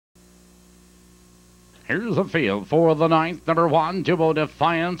Here's the field for the ninth. Number 1, Duo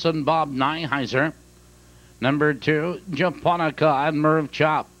Defiance and Bob Nyheiser. Number 2, Japonica and Merv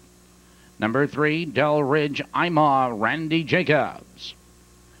Chupp. Number 3, Del Ridge Ima, Randy Jacobs.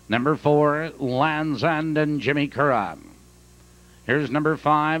 Number 4, Land's End and Jimmy Curran. Here's number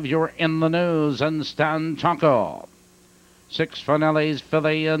 5, You're in the News and Stan Taco. 6, Finelli's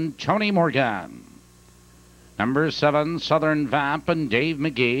Philly and Tony Morgan. Number 7, Southern Vamp and Dave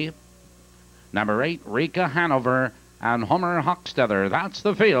McGee. Number 8, Rika Hanover and Homer Hochstether. That's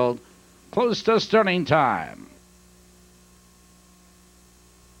the field, close to starting time.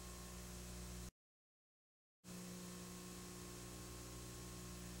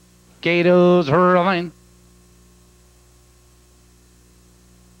 Gato's hurling.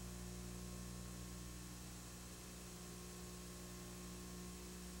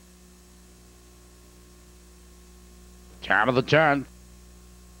 Top of the turn.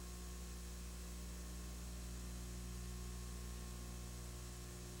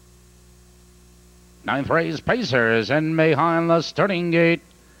 Ninth race Pacers and behind the starting gate.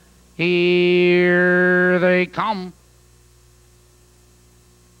 Here they come.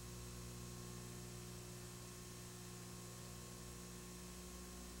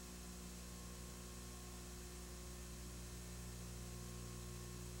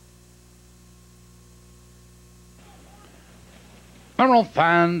 Earl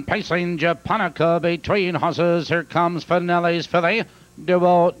Fan pacing Japonica between horses. Here comes Finelli's Philly.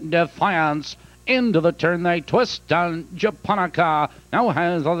 Duo Defiance. Into the turn they twist on Japonica. Now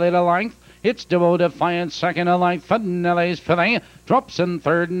has a little length. It's Duo Defiance second a length. Finelli's Philly drops in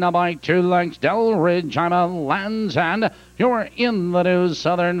third now by 2 lengths. Del Ridge, I'm a Land's End. You're in the News,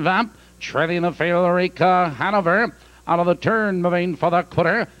 Southern Vamp. Trailing the field, Rika Hanover. Out of the turn, moving for the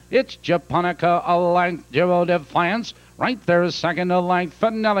quarter. It's Japonica a length. Duo Defiance. Right there, second to length,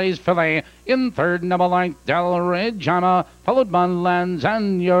 Finelli's Philly. In third, number length, Del Ridge, Anna, followed by Land's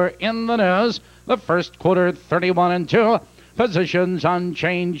End. You're in the News. The first quarter, 31 and 2. Positions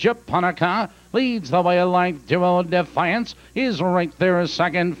unchanged. Japonica leads the way a length. Duo Defiance is right there,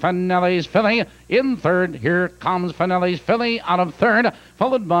 second, Finelli's Philly. In third, here comes Finelli's Philly out of third,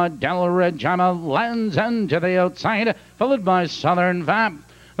 followed by Del Ridge, Anna, Land's End to the outside, followed by Southern Vamp.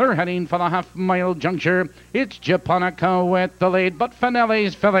 They're heading for the half-mile juncture. It's Japonica with the lead, but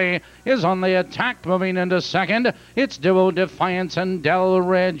Finelli's Philly is on the attack, moving into second. It's Duo Defiance and Del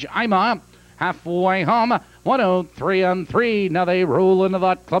Ridge Ima. Halfway home, 103 and 3. Now they roll into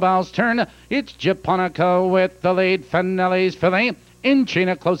that clubhouse turn. It's Japonica with the lead, Finelli's Philly. Inching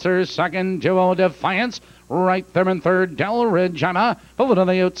it closer, second, Duo Defiance. Right there in third, Del Ridge Ima. Followed on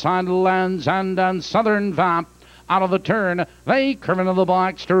the outside, Land's End and Southern Vamp. Out of the turn, they curve into the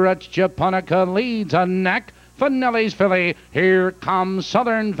black stretch. Japonica leads a neck. Finelli's Philly. Here comes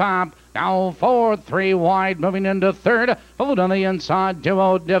Southern Vamp. Now 4-3 wide, moving into third. Followed on the inside,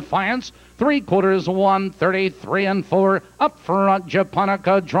 Duo Defiance. 3/4, 133 and 4. Up front,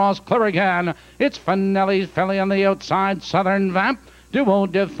 Japonica draws clear again. It's Finelli's Philly on the outside, Southern Vamp. Duo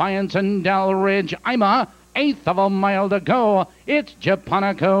Defiance and Del Ridge Ima. 1/8 of a mile to go. It's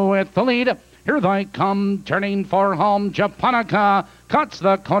Japonica with the lead. Here they come, turning for home. Japonica cuts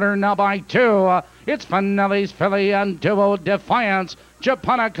the corner now by 2. It's Finelli's Philly and Duo Defiance.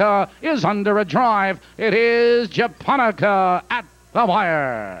 Japonica is under a drive. It is Japonica at the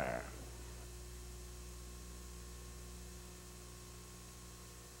wire.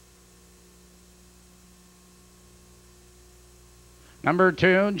 Number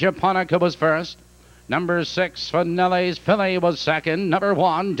 2, Japonica was first. Number 6, Finelli's Philly was second. Number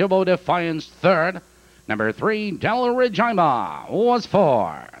 1, Duo Defiance third. Number 3, Del Ridge Ima was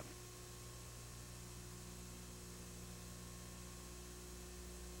fourth.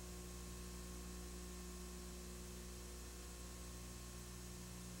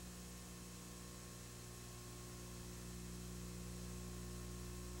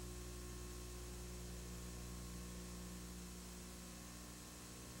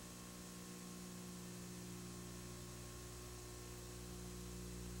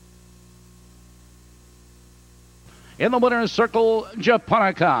 In the winner's circle,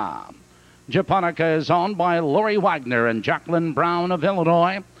 Japonica. Japonica is owned by Lori Wagner and Jacqueline Brown of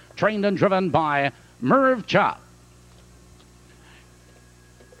Illinois, trained and driven by Merv Chupp.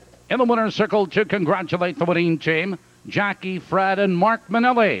 In the winner's circle to congratulate the winning team, Jackie, Fred, and Mark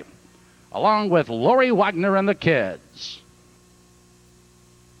Manelli, along with Lori Wagner and the kids.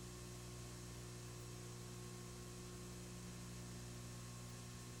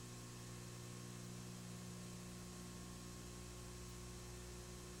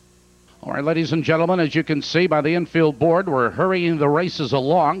 All right, ladies and gentlemen, as you can see by the infield board, we're hurrying the races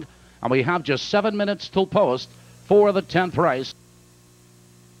along. And we have just 7 minutes till post for the 10th race.